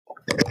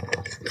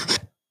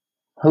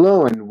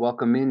Hello and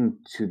welcome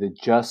into the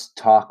Just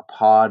Talk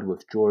pod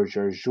with George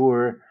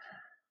Arjour.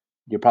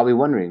 You're probably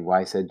wondering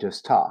why I said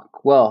Just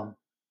Talk. Well,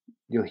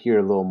 you'll hear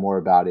a little more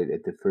about it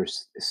at the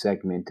first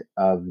segment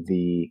of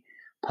the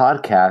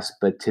podcast,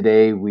 but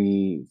today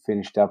we're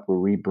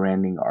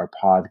rebranding our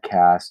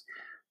podcast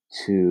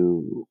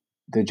to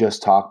the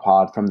Just Talk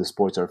pod from the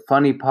Sports Are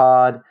Funny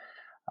pod.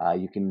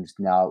 You can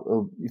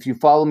now, if you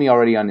follow me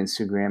already on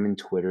Instagram and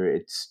Twitter,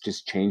 it's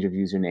just change of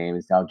username.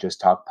 It's now Just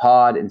Talk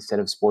Pod instead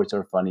of Sports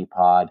Are Funny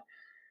Pod.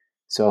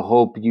 So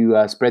hope you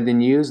spread the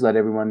news. Let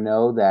everyone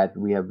know that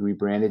we have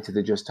rebranded to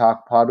the Just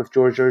Talk Pod with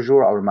George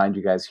Arjour. I'll remind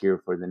you guys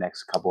here for the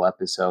next couple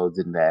episodes,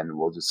 and then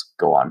we'll just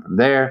go on from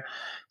there.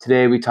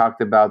 Today we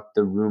talked about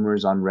the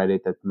rumors on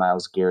Reddit that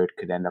Myles Garrett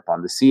could end up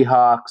on the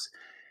Seahawks,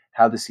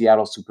 how the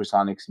Seattle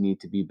Supersonics need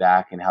to be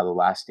back, and how The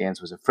Last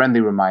Dance was a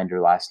friendly reminder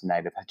last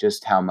night of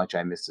just how much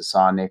I miss the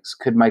Sonics.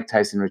 Could Mike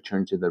Tyson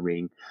return to the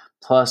ring?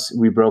 Plus,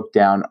 we broke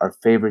down our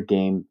favorite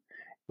game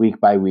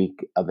week by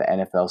week of the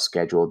NFL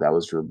schedule that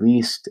was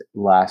released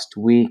last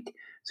week,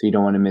 so you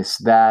don't want to miss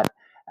that.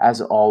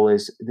 As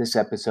always, this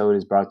episode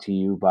is brought to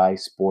you by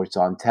Sports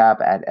on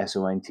Tap at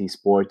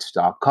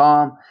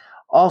sontsports.com.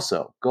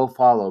 Also, go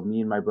follow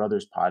me and my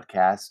brother's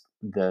podcast,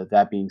 the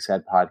That Being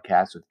Said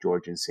podcast with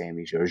George and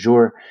Sammy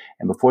Arjour.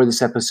 And before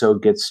this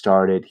episode gets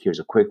started, here's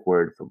a quick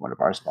word from one of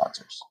our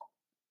sponsors.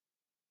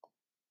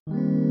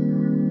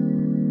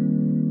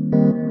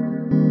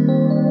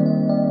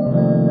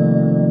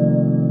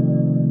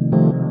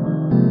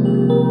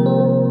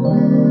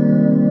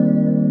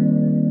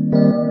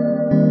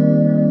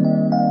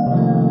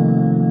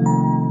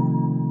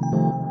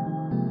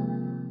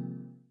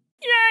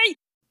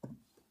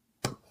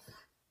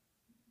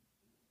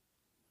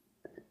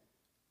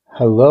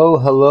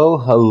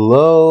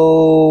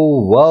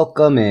 Hello.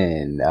 Welcome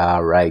in.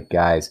 All right,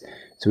 guys.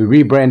 So we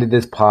rebranded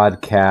this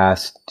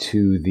podcast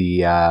to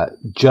the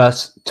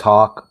Just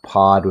Talk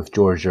Pod with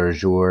George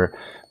Arjour.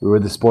 We were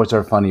the Sports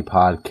Are Funny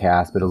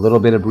podcast, but a little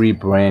bit of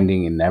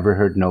rebranding and never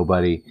hurt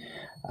nobody.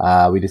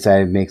 We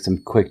decided to make some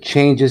quick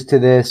changes to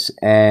this,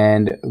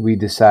 and we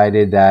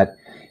decided that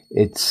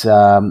it's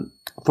for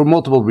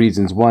multiple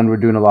reasons. One, we're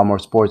doing a lot more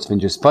sports than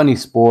just funny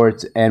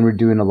sports, and we're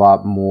doing a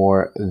lot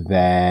more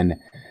than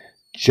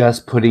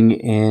just putting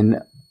in,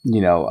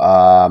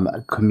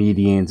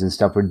 comedians and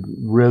stuff. We're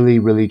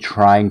really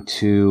trying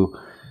to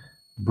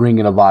bring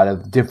in a lot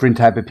of different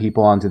type of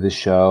people onto the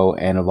show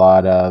and a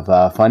lot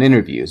of fun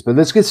interviews. But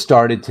let's get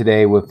started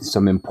today with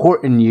some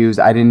important news.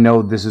 I didn't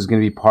know this was going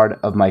to be part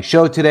of my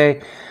show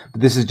today, but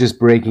this is just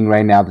breaking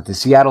right now that the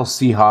Seattle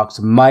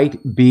Seahawks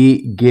might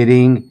be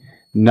getting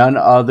none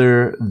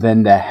other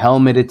than the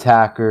helmet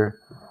attacker,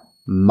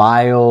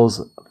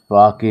 Myles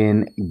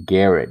fucking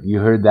Garrett. You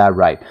heard that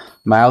right.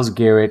 Myles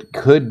Garrett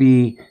could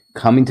be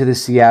coming to the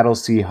Seattle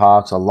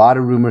Seahawks. A lot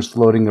of rumors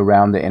floating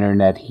around the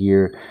internet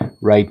here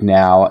right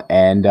now,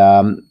 and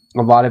a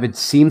lot of it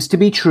seems to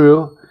be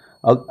true.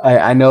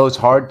 I know it's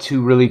hard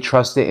to really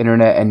trust the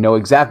internet and know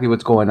exactly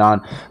what's going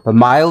on, but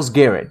Myles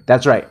Garrett,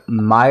 that's right,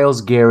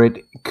 Myles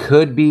Garrett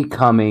could be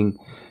coming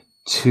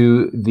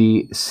to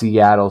the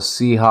Seattle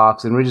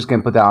Seahawks, and we're just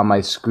going to put that on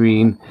my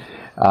screen.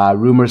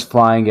 Rumors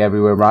flying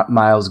everywhere.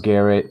 Myles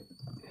Garrett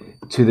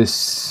to the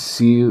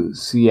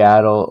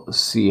Seattle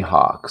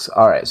Seahawks.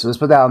 All right, so let's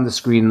put that on the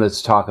screen.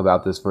 Let's talk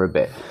about this for a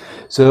bit.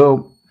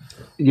 So,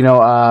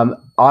 on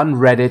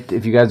Reddit,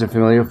 if you guys are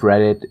familiar with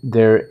Reddit,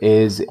 there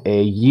is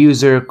a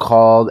user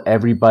called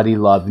Everybody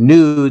Love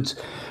Nudes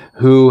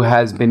who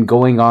has been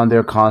going on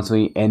there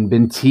constantly and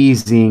been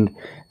teasing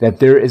that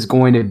there is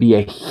going to be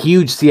a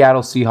huge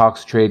Seattle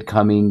Seahawks trade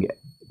coming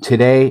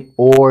today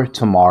or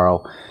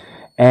tomorrow.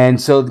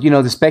 And so,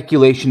 the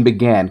speculation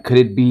began. Could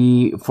it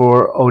be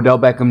for Odell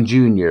Beckham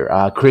Jr.?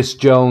 Chris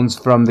Jones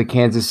from the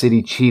Kansas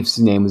City Chiefs'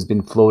 name has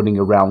been floating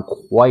around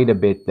quite a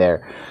bit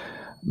there.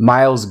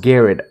 Myles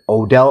Garrett,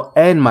 Odell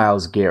and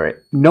Myles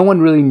Garrett. No one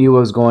really knew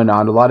what was going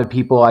on. A lot of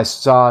people, I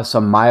saw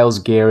some Myles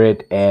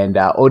Garrett and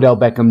Odell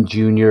Beckham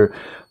Jr.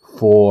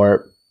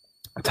 for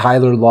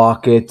Tyler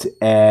Lockett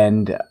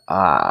and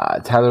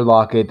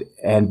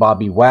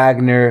Bobby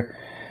Wagner.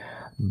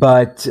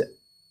 But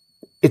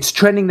it's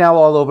trending now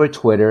all over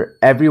Twitter.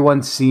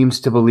 Everyone seems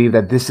to believe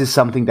that this is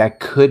something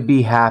that could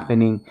be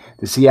happening.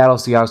 The Seattle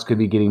Seahawks could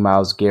be getting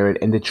Myles Garrett.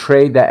 And the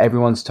trade that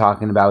everyone's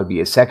talking about would be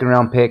a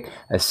second-round pick,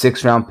 a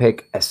sixth-round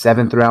pick, a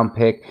seventh-round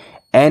pick,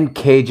 and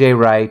KJ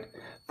Wright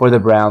for the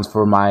Browns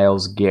for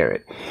Myles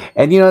Garrett.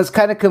 And, it's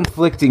kind of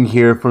conflicting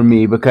here for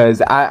me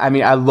because,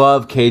 I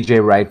love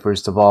KJ Wright,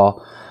 first of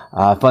all.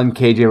 Fun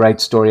KJ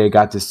Wright story. I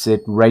got to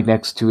sit right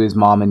next to his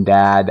mom and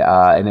dad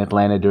in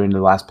Atlanta during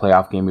the last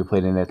playoff game we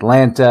played in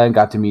Atlanta, and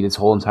got to meet his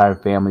whole entire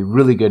family.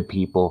 Really good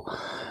people.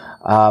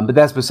 But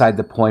that's beside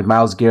the point.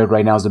 Myles Garrett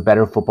right now is a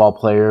better football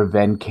player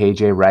than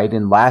KJ Wright.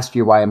 And last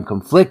year, why I'm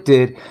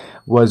conflicted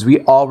was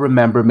we all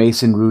remember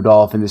Mason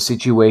Rudolph in the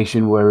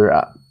situation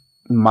where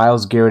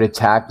Myles Garrett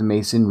attacked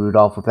Mason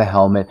Rudolph with a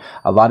helmet.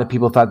 A lot of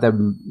people thought that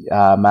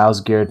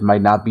Myles Garrett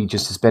might not be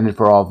just suspended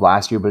for all of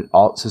last year,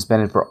 but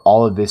suspended for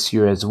all of this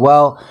year as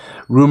well.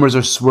 Rumors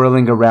are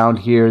swirling around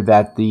here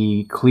that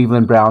the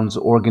Cleveland Browns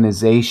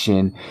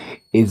organization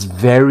is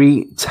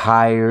very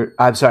tired.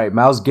 I'm sorry,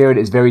 Myles Garrett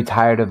is very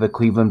tired of the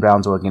Cleveland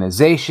Browns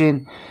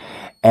organization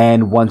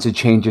and wants a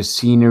change of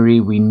scenery.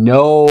 We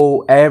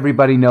know,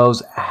 everybody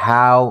knows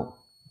how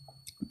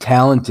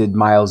talented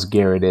Myles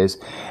Garrett is.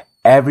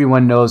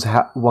 Everyone knows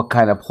what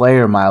kind of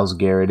player Myles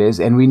Garrett is,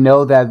 and we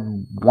know that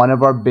one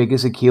of our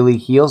biggest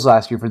Achilles heels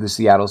last year for the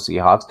Seattle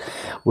Seahawks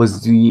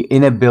was the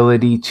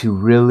inability to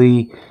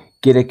really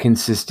get a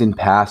consistent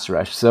pass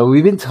rush. So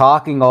we've been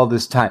talking all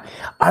this time.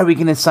 Are we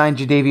going to sign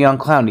Jadeveon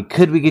Clowney?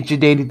 Could we get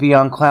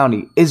Jadeveon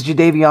Clowney? Is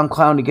Jadeveon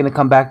Clowney going to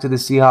come back to the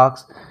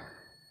Seahawks?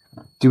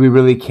 Do we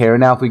really care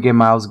now if we get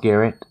Myles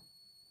Garrett?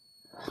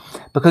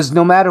 Because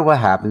no matter what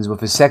happens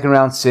with a second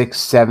round, 6th,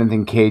 7th,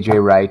 and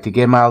KJ Wright, to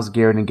get Myles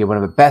Garrett and get one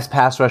of the best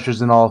pass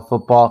rushers in all of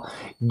football,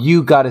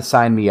 you got to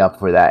sign me up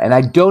for that. And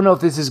I don't know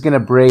if this is going to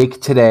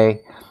break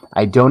today.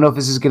 I don't know if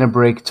this is going to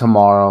break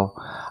tomorrow.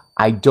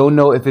 I don't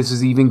know if this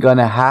is even going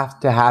to have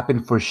to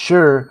happen for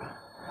sure.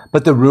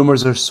 But the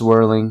rumors are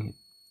swirling.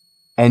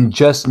 And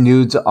Just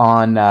Nudes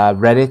on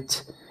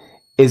Reddit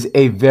is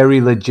a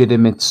very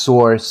legitimate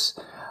source.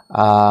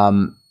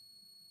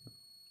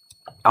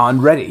 On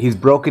Reddit, he's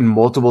broken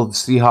multiple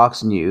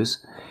Seahawks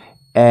news,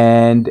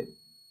 and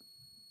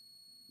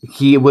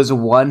he was the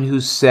one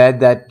who said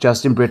that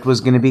Justin Britt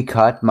was going to be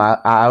cut.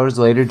 Hours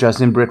later,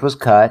 Justin Britt was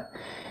cut,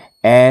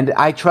 and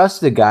I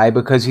trust the guy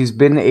because he's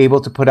been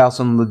able to put out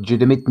some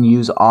legitimate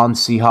news on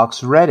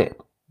Seahawks Reddit.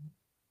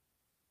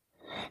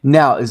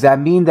 Now, does that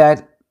mean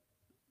that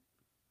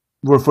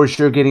we're for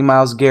sure getting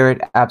Myles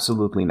Garrett?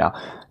 Absolutely not.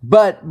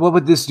 But what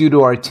would this do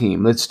to our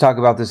team? Let's talk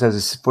about this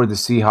for the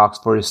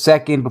Seahawks for a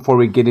second before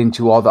we get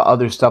into all the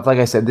other stuff. Like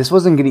I said, this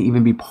wasn't going to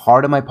even be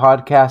part of my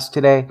podcast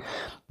today,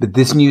 but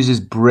this news is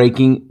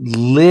breaking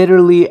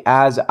literally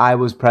as I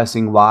was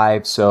pressing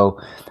live, so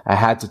I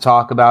had to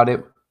talk about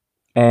it,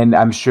 and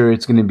I'm sure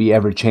it's going to be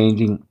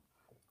ever-changing.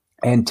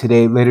 And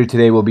later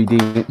today, we'll be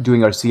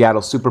doing our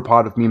Seattle Super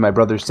Pod with me and my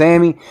brother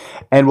Sammy,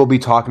 and we'll be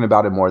talking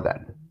about it more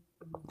then.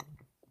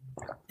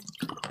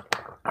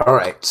 All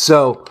right,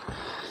 so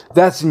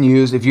that's the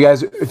news.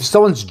 If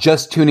someone's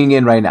just tuning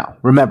in right now,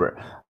 remember,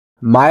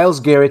 Myles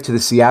Garrett to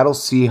the Seattle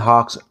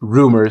Seahawks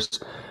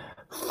rumors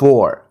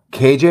for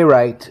KJ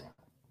Wright,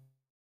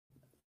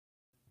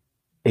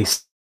 a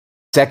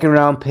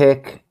 2nd-round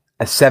pick,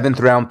 a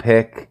 7th-round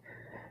pick,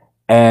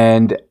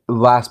 and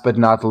last but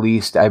not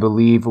least, I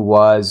believe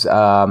was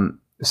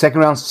 2nd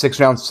round, 6th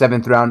round,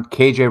 7th round,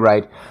 KJ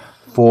Wright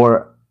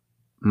for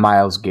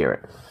Myles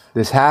Garrett.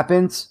 This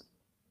happens.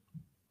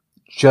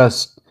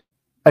 Just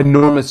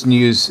enormous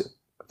news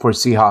for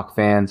Seahawk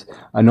fans,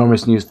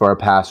 enormous news for our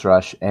pass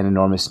rush, and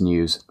enormous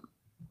news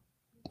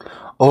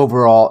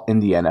overall in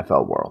the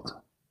NFL world.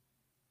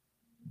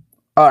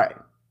 All right,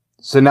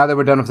 so now that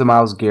we're done with the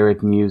Myles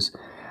Garrett news,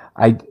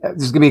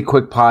 this is going to be a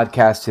quick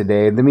podcast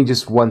today. Let me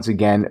just once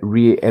again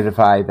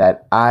reiterate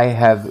that I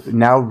have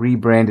now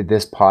rebranded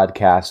this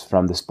podcast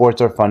from the Sports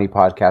Are Funny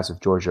podcast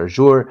with George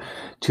Arjour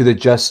to the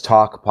Just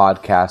Talk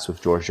podcast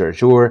with George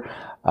Arjour.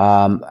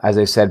 As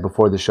I said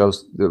before the show,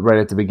 right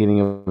at the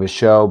beginning of the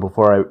show,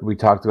 we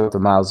talked about the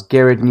Myles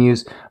Garrett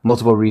news,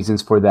 multiple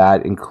reasons for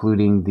that,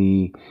 including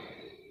the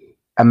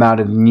amount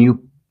of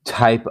new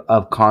type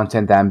of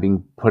content that I'm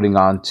being putting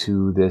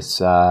onto this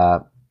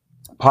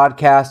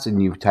podcast, a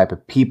new type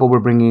of people we're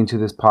bringing into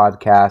this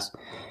podcast,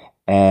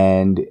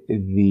 and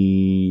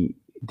the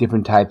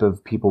different type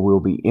of people we'll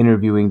be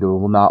interviewing. There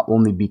will not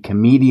only be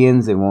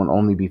comedians, they won't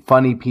only be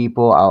funny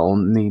people. I'll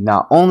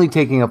not only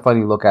taking a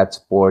funny look at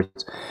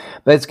sports,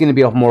 but it's going to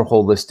be a more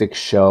holistic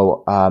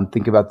show.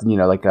 Think about,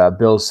 like a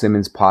Bill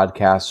Simmons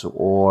podcast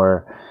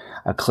or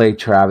a Clay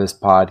Travis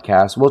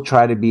podcast. We'll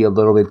try to be a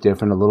little bit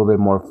different, a little bit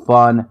more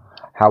fun.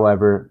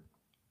 However,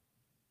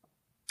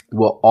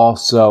 we'll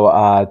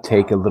also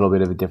take a little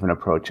bit of a different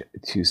approach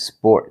to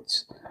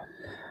sports.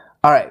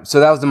 All right, so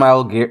that was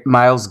the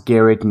Myles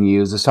Garrett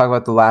news. Let's talk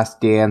about The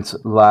Last Dance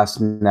last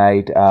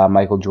night.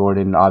 Michael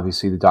Jordan,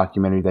 obviously the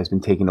documentary that's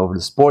been taking over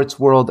the sports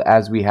world,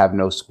 as we have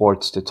no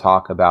sports to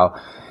talk about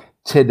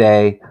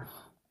today.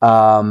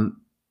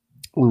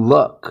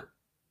 Look,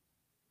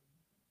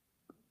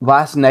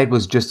 last night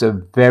was just a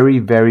very,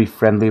 very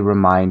friendly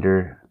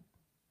reminder,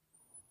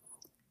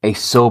 a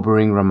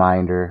sobering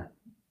reminder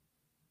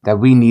that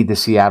we need the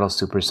Seattle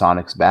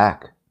Supersonics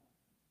back.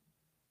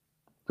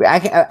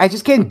 I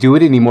just can't do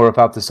it anymore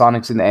without the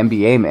Sonics in the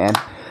NBA, man.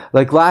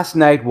 Like last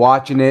night,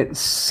 watching it,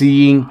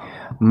 seeing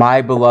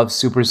my beloved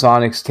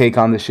Supersonics take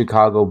on the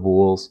Chicago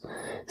Bulls,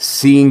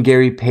 seeing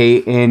Gary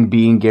Payton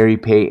being Gary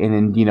Payton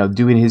and,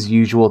 doing his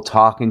usual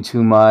talking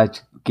too much,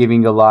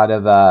 talking a lot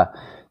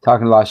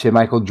of shit.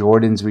 Michael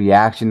Jordan's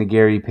reaction to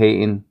Gary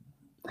Payton.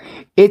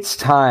 It's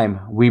time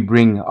we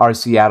bring our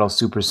Seattle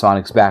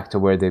Supersonics back to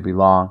where they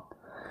belong,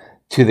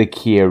 to the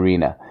Key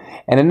Arena.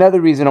 And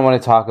another reason I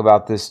want to talk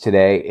about this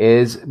today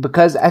is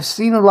because I've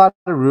seen a lot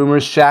of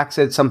rumors. Shaq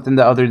said something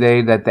the other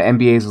day that the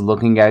NBA is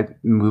looking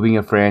at moving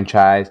a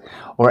franchise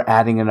or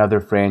adding another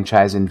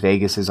franchise, and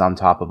Vegas is on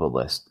top of a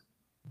list.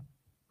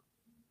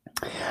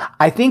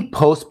 I think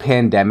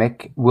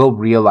post-pandemic, we'll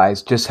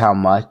realize just how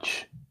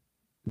much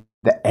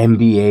the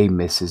NBA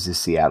misses the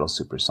Seattle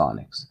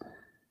Supersonics.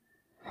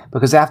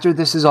 Because after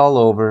this is all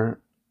over,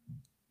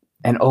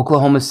 and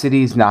Oklahoma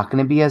City is not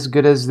going to be as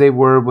good as they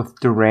were with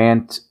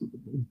Durant,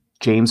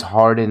 James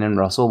Harden, and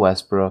Russell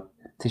Westbrook.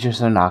 They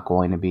just are not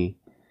going to be.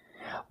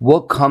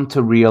 We'll come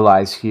to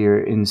realize here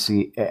as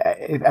the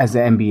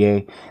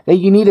NBA that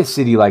you need a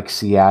city like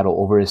Seattle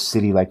over a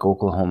city like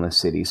Oklahoma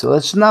City. So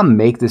let's not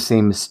make the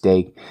same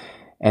mistake.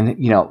 And,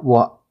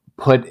 we'll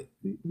put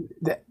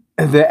the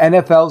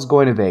NFL's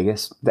going to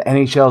Vegas. The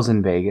NHL's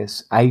in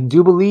Vegas. I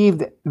do believe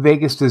that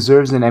Vegas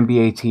deserves an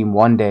NBA team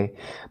one day,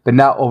 but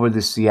not over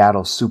the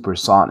Seattle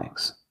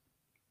Supersonics.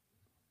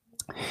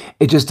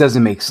 It just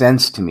doesn't make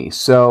sense to me.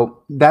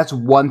 So that's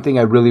one thing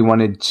I really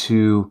wanted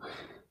to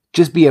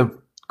just be a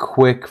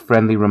quick,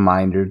 friendly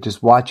reminder.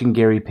 Just watching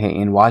Gary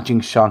Payton,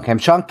 watching Shawn Kemp.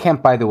 Shawn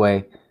Kemp, by the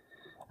way,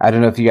 I don't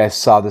know if you guys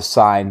saw the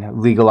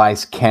sign,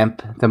 Legalize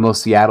Kemp, the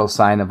most Seattle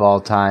sign of all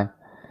time.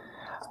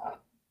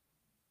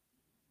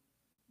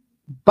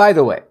 By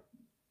the way,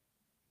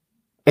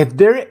 if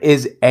there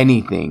is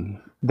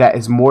anything that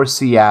is more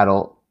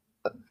Seattle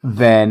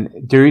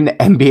than during the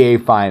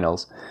NBA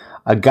Finals,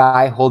 a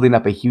guy holding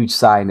up a huge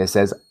sign that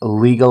says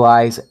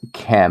Legalize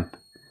Kemp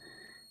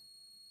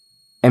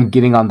and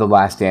getting on The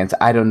Last Dance,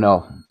 I don't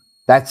know.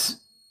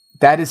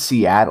 That is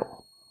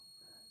Seattle.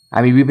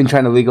 I mean, we've been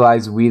trying to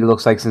legalize weed, it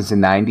looks like, since the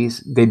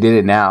 90s. They did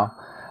it now.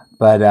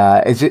 But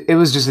it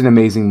was just an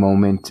amazing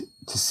moment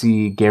to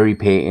see Gary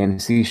Payton, to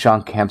see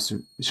Shawn Kemp.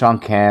 Shawn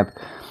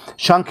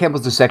Kemp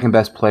was the second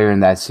best player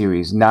in that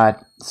series,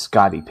 not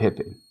Scottie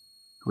Pippen,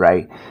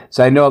 right?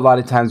 So I know a lot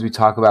of times we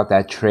talk about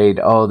that trade.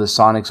 Oh, the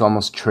Sonics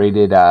almost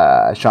traded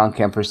Shawn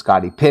Kemp for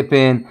Scottie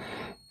Pippen.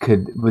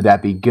 Would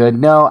that be good?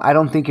 No, I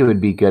don't think it would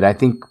be good. I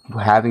think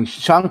having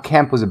Shawn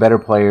Kemp was a better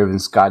player than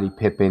Scottie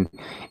Pippen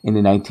in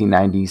the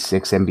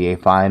 1996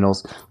 NBA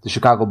Finals. The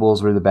Chicago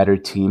Bulls were the better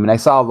team. And I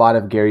saw a lot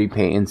of Gary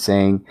Payton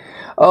saying,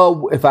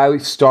 oh, if I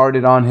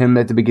started on him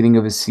at the beginning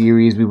of a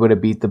series, we would have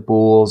beat the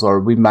Bulls, or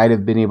we might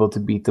have been able to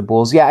beat the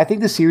Bulls. Yeah, I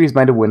think the series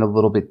might have went a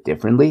little bit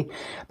differently,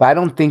 but I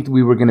don't think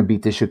we were going to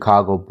beat the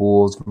Chicago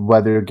Bulls,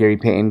 whether Gary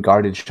Payton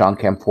guarded Shawn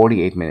Kemp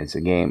 48 minutes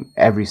a game,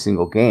 every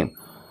single game.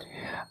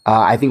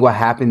 I think what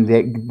happened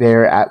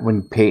there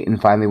when Payton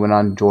finally went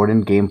on Jordan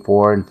game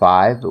 4 and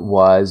 5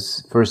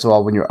 was, first of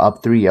all, when you're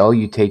up 3-0,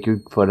 you take your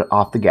foot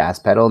off the gas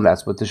pedal, and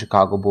that's what the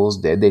Chicago Bulls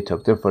did. They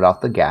took their foot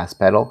off the gas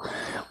pedal,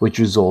 which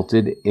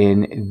resulted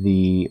in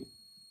the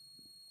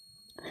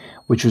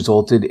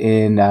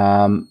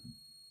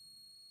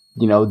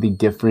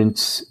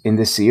difference in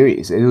the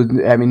series.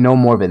 No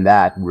more than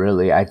that,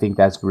 really. I think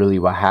that's really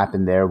what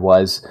happened there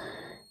was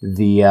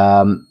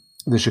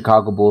the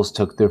Chicago Bulls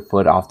took their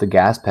foot off the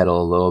gas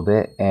pedal a little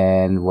bit,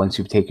 and once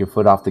you take your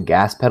foot off the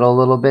gas pedal a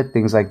little bit,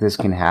 things like this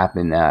can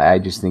happen. I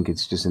just think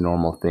it's just a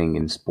normal thing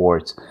in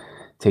sports.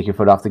 Take your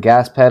foot off the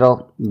gas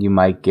pedal, you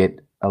might get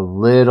a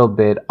little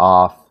bit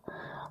off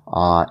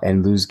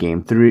and lose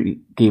game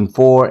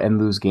 4, and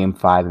lose game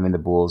 5. The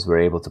Bulls were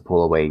able to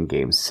pull away in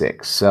game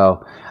 6.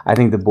 So I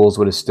think the Bulls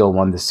would have still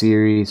won the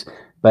series,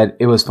 but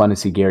it was fun to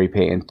see Gary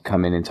Payton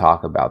come in and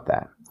talk about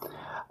that.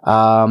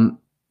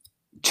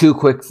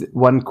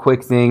 One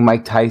quick thing,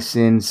 Mike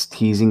Tyson's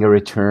teasing a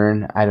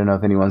return. I don't know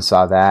if anyone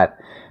saw that.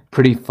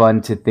 Pretty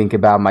fun to think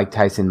about. Mike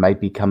Tyson might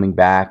be coming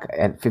back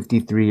at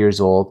 53 years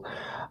old.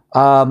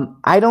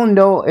 I don't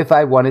know if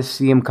I want to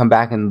see him come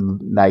back and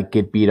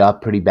get beat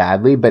up pretty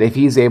badly, but if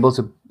he's able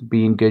to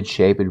be in good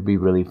shape, it would be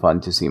really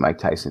fun to see Mike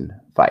Tyson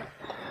fight.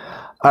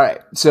 All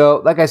right,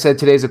 so like I said,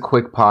 today's a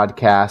quick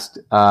podcast.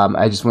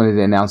 I just wanted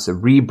to announce the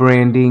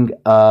rebranding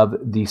of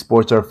the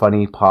Sports Are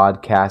Funny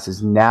podcast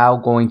is now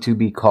going to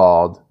be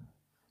called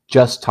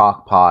Just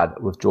Talk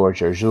Pod with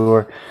George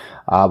Arjour.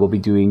 We'll be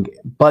doing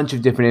a bunch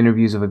of different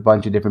interviews of a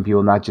bunch of different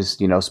people, not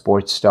just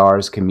sports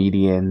stars,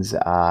 comedians,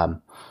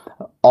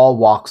 all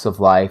walks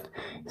of life.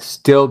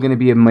 Still going to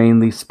be a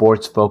mainly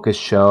sports-focused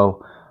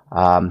show.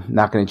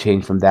 Not going to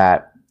change from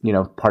that.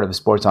 Part of a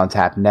Sports on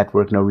Tap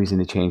network. No reason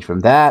to change from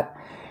that.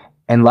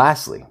 And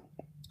lastly,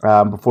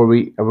 before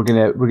we're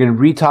gonna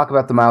re-talk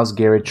about the Myles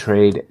Garrett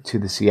trade to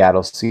the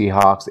Seattle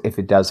Seahawks if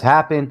it does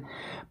happen.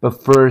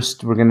 But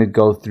first, we're gonna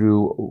go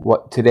through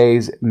what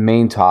today's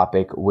main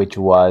topic, which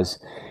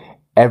was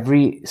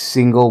every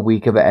single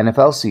week of the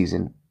NFL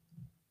season.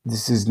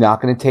 This is not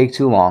gonna take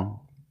too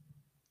long.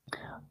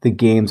 The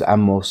games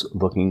I'm most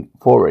looking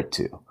forward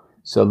to.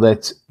 So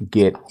let's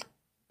get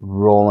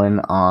rolling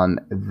on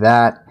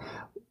that.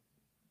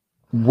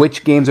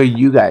 Which games are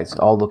you guys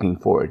all looking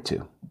forward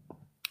to?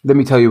 Let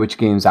me tell you which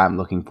games I'm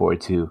looking forward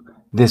to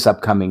this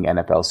upcoming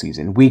NFL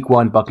season. Week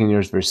 1,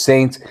 Buccaneers versus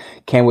Saints.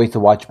 Can't wait to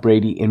watch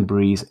Brady and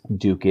Breeze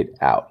duke it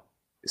out.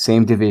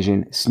 Same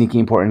division, sneaky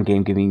important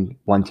game, giving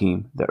one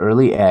team the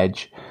early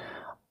edge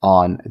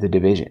on the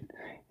division.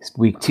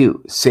 Week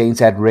 2,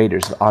 Saints at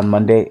Raiders on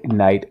Monday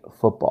Night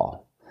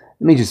Football.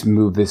 Let me just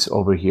move this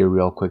over here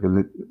real quick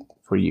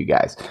for you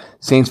guys.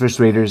 Saints versus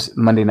Raiders,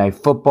 Monday Night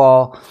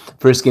Football.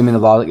 First game in the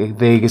Las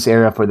Vegas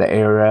area for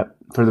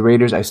the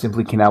Raiders. I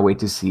simply cannot wait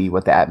to see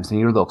what the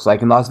atmosphere looks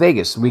like in Las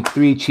Vegas. Week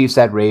 3, Chiefs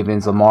at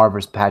Ravens. Lamar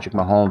versus Patrick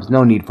Mahomes.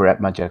 No need for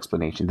much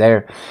explanation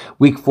there.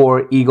 Week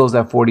 4, Eagles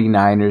at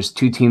 49ers.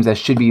 Two teams that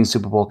should be in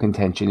Super Bowl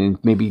contention and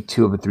maybe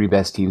two of the three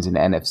best teams in the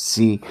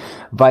NFC.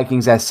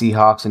 Vikings at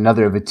Seahawks.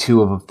 Another of the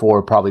two of the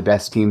four probably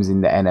best teams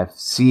in the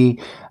NFC.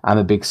 I'm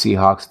a big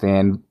Seahawks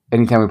fan.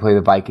 Anytime we play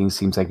the Vikings,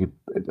 seems like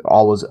it's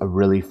always a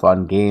really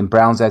fun game.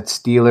 Browns at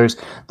Steelers,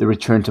 the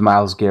return to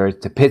Myles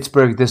Garrett to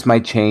Pittsburgh. This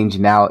might change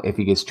now if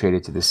he gets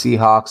traded to the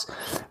Seahawks.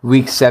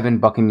 Week 7,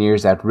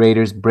 Buccaneers at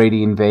Raiders.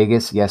 Brady in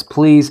Vegas. Yes,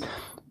 please.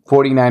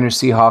 49ers,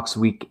 Seahawks,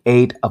 Week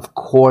 8. Of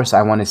course,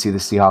 I want to see the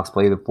Seahawks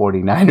play the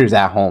 49ers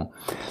at home.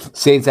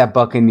 Saints at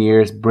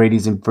Buccaneers.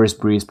 Brady's in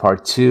First Breeze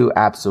Part 2.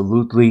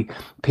 Absolutely.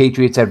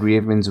 Patriots at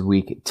Ravens,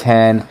 Week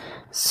 10.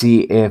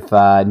 See if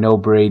no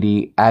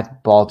Brady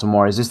at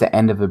Baltimore. Is this the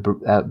end of the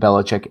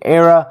Belichick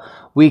era?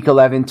 Week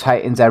 11,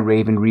 Titans at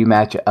Raven,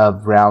 rematch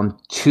of round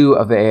 2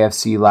 of the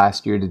AFC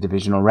last year, the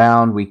divisional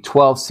round. Week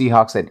 12,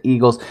 Seahawks at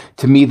Eagles.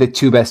 To me, the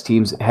two best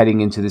teams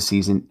heading into the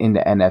season in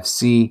the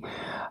NFC.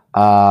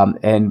 I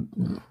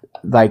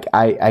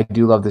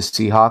do love the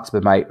Seahawks,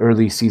 but my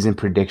early season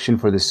prediction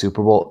for the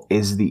Super Bowl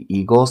is the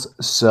Eagles.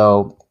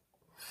 So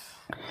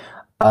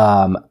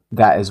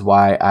that is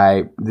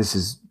why this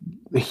is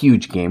a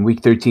huge game. Week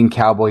 13,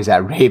 Cowboys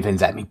at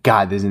Ravens. I mean,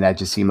 God, doesn't that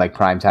just seem like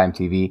primetime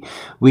TV?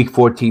 Week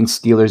 14,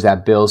 Steelers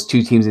at Bills.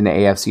 Two teams in the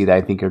AFC that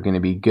I think are going to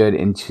be good,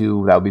 and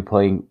two that will be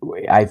playing,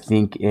 I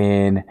think,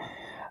 in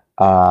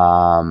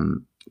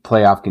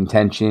playoff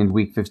contention.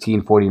 Week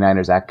 15,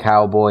 49ers at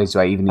Cowboys. Do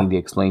I even need to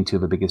explain two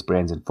of the biggest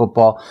brands in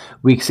football?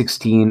 Week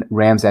 16,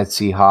 Rams at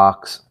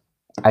Seahawks.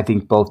 I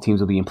think both teams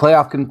will be in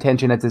playoff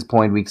contention at this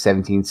point. Week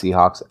 17,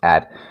 Seahawks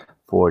at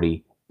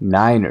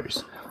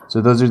 49ers. So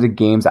those are the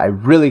games I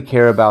really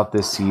care about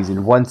this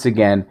season. Once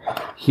again,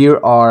 here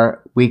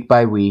are week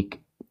by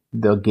week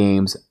the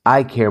games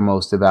I care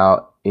most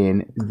about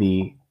in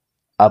the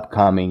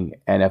upcoming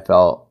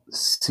NFL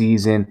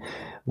season.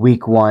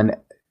 Week 1,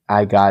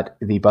 I got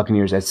the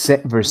Buccaneers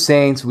versus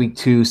Saints. Week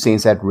 2,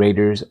 Saints at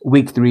Raiders.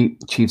 Week 3,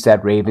 Chiefs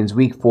at Ravens.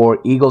 Week 4,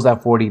 Eagles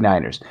at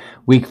 49ers.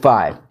 Week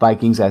 5,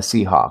 Vikings at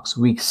Seahawks.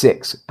 Week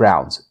 6,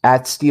 Browns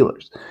at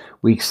Steelers.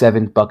 Week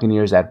 7,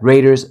 Buccaneers at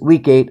Raiders.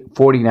 Week 8,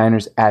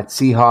 49ers at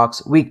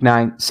Seahawks. Week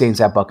 9, Saints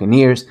at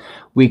Buccaneers.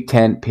 Week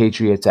 10,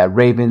 Patriots at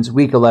Ravens.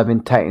 Week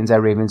 11, Titans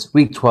at Ravens.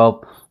 Week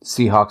 12,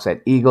 Seahawks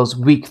at Eagles.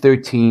 Week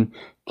 13,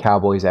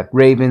 Cowboys at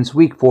Ravens.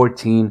 Week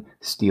 14,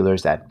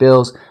 Steelers at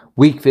Bills.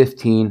 Week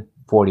 15,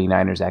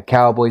 49ers at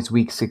Cowboys.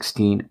 Week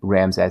 16,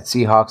 Rams at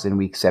Seahawks. And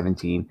Week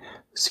 17,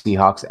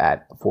 Seahawks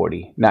at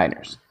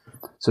 49ers.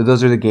 So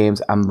those are the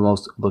games I'm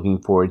most looking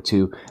forward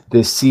to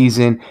this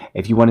season.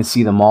 If you want to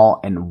see them all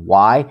and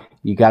why,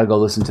 you got to go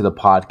listen to the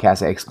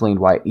podcast. I explained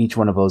why each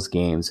one of those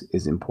games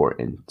is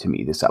important to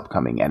me this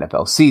upcoming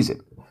NFL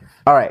season.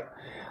 All right.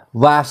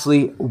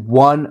 Lastly,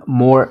 one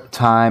more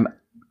time,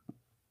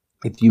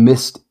 if you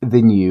missed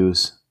the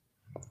news,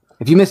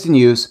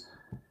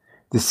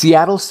 the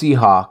Seattle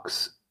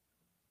Seahawks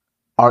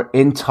are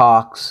in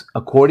talks,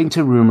 according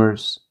to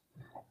rumors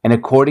and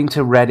according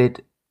to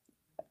Reddit.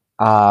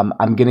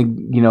 I'm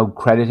gonna,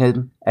 credit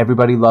him.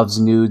 Everybody loves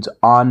nudes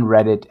on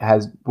Reddit.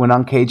 Went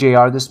on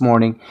KJR this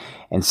morning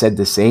and said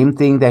the same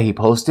thing that he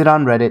posted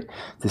on Reddit.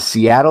 The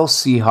Seattle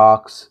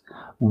Seahawks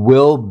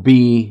will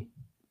be,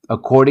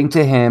 according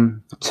to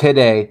him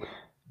today,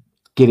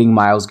 getting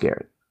Myles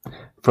Garrett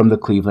from the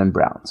Cleveland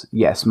Browns.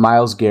 Yes,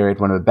 Myles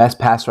Garrett, one of the best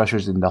pass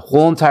rushers in the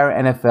whole entire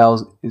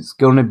NFL, is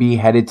going to be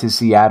headed to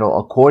Seattle,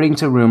 according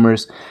to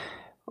rumors.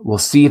 We'll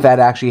see if that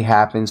actually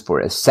happens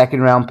for a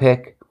second-round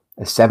pick,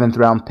 a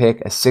 7th-round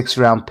pick, a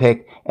 6th-round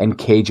pick, and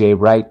KJ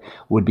Wright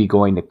would be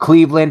going to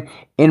Cleveland.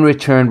 In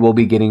return, we'll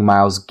be getting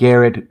Myles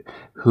Garrett,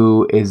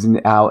 who is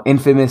now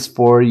infamous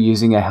for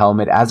using a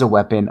helmet as a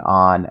weapon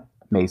on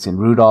Mason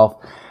Rudolph.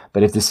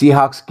 But if the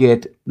Seahawks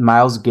get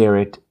Myles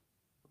Garrett,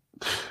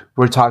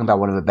 we're talking about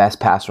one of the best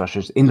pass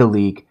rushers in the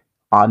league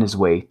on his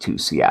way to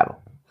Seattle.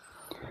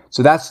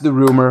 So that's the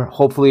rumor.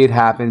 Hopefully it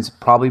happens.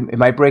 Probably it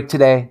might break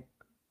today.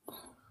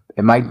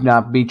 It might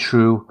not be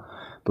true.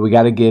 But we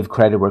got to give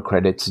credit where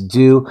credit's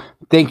due.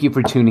 Thank you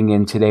for tuning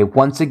in today.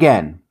 Once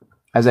again,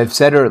 as I've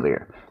said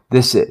earlier,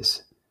 this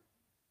is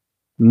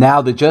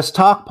now the Just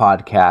Talk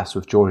podcast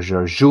with Georges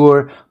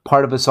Jarjour,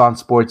 part of Assan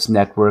Sports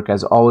Network.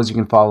 As always, you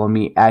can follow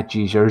me at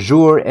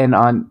GJarjour and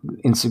on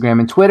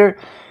Instagram and Twitter.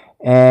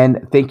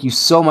 And thank you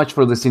so much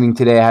for listening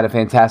today. I had a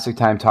fantastic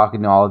time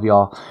talking to all of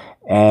y'all.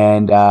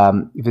 And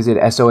visit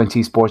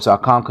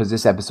SONTsports.com because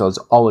this episode is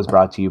always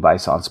brought to you by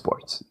Assan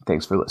Sports.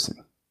 Thanks for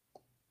listening.